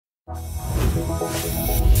It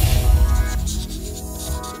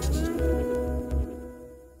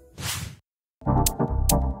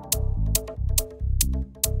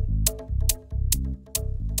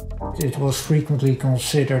was frequently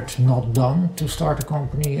considered not done to start a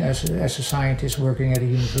company as a scientist working at a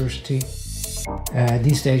university.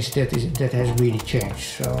 These days that has really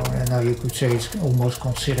changed. So now you could say it's almost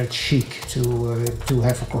considered chic to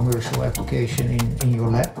have a commercial application in your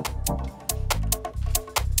lab.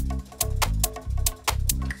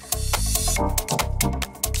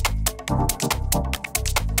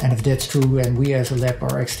 And if that's true, and we as a lab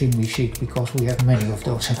are extremely chic because we have many of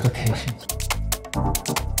those applications.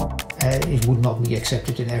 It would not be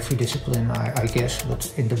accepted in every discipline, I guess,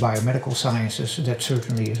 but in the biomedical sciences that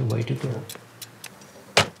certainly is a way to go.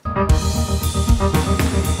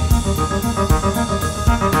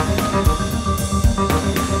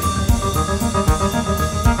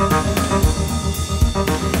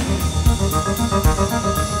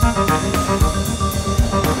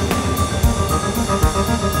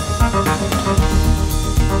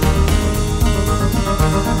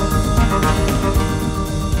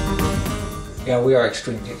 Yeah, we are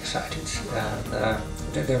extremely excited, and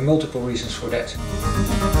there are multiple reasons for that.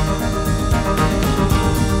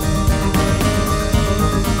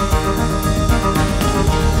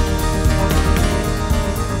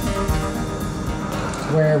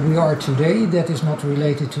 Where we are today, that is not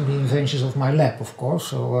related to the inventions of my lab, of course,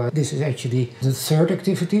 so this is actually the third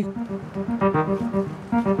activity.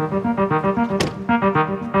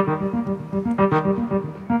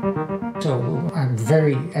 So I'm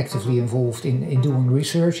very actively involved in doing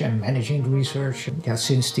research and managing the research. Yeah,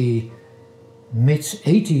 since the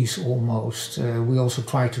mid-80s almost, we also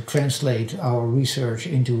try to translate our research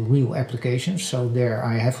into real applications. So there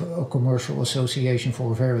I have a commercial association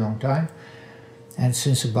for a very long time. And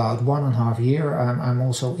since about 1.5 years, I'm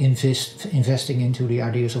also investing into the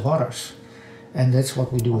ideas of others. And that's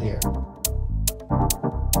what we do here.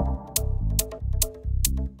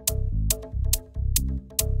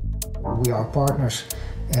 We are partners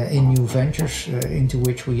in new ventures into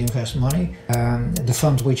which we invest money. The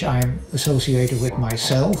fund which I'm associated with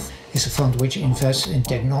myself is a fund which invests in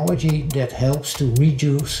technology that helps to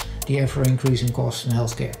reduce the ever-increasing costs in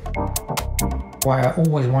healthcare. Why I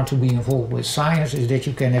always want to be involved with science is that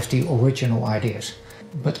you can have the original ideas.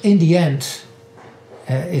 But in the end,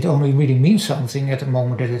 it only really means something at the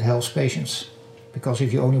moment that it helps patients. Because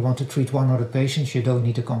if you only want to treat 100 patients, you don't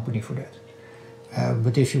need a company for that.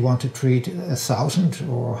 But if you want to treat 1,000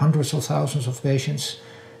 or hundreds of thousands of patients,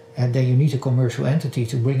 then you need a commercial entity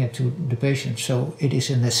to bring it to the patient. So it is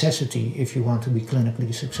a necessity if you want to be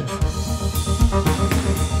clinically successful.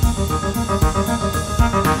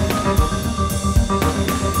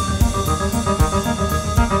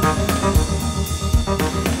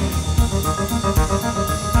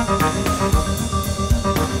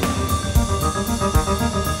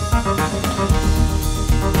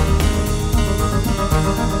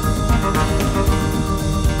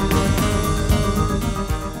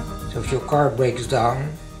 If your car breaks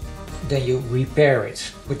down, then you repair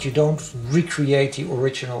it, but you don't recreate the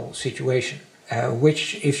original situation.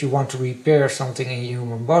 Which, if you want to repair something in the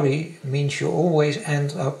human body, means you always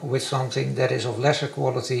end up with something that is of lesser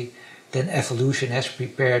quality than evolution has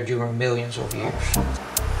prepared during millions of years.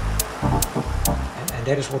 And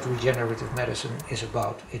that is what regenerative medicine is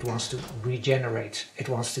about. It wants to regenerate. It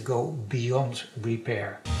wants to go beyond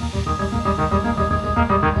repair.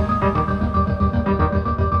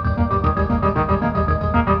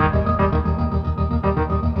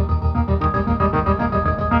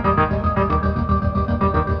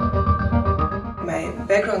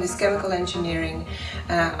 Background is chemical engineering.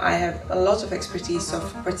 I have a lot of expertise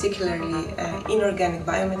of particularly inorganic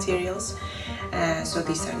biomaterials. So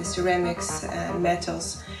these are the ceramics,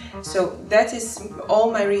 metals. So that is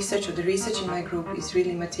all my research, or the research in my group is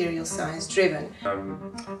really material science driven.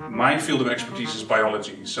 My field of expertise is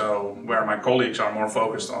biology, so where my colleagues are more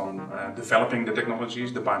focused on developing the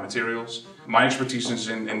technologies, the biomaterials. My expertise is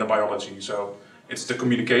in the biology, so it's the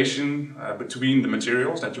communication between the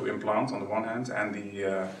materials that you implant on the one hand and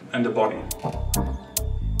the body.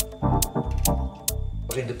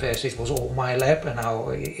 In the past it was all my lab, and now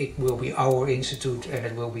it will be our institute, and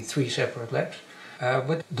it will be 3 separate labs.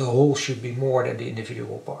 But the whole should be more than the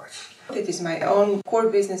individual parts. It is my own core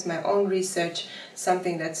business, my own research,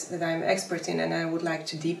 something that I'm expert in and I would like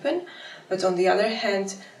to deepen. But on the other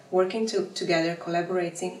hand, working together,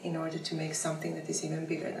 collaborating in order to make something that is even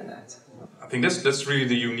bigger than that. I think that's really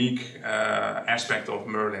the unique aspect of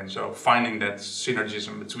Merlin. So finding that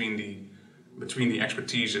synergism between the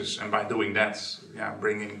expertises, and by doing that,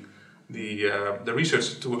 bringing the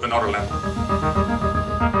research to another level.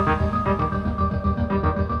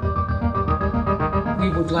 We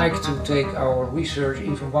would like to take our research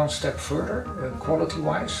even one step further,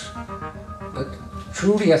 quality-wise. But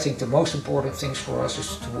truly, I think the most important things for us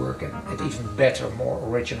is to work at even better, more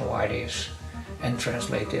original ideas and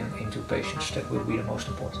translate them into patients. That will be the most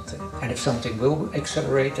important thing. And if something will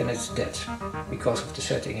accelerate, then it's that, because of the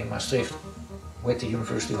setting in Maastricht with the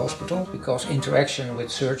University Hospital, because interaction with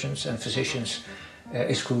surgeons and physicians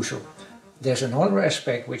is crucial. There's another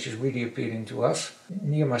aspect which is really appealing to us.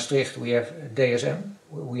 Near Maastricht we have DSM,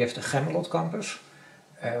 we have the Gemmelot campus,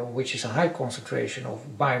 which is a high concentration of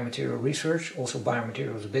biomaterial research, also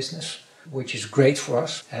biomaterials business, which is great for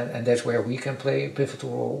us, and that's where we can play a pivotal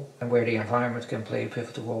role and where the environment can play a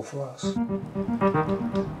pivotal role for us.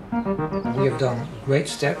 We have done great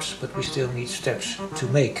steps, but we still need steps to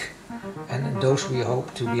make, and those we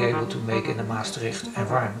hope to be able to make in the Maastricht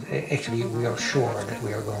environment. Actually, we are sure that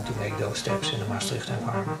we are going to make those steps in the Maastricht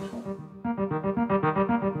environment.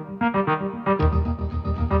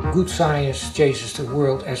 Good science changes the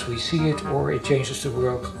world as we see it, or it changes the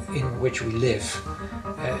world in which we live.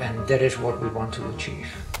 And that is what we want to achieve.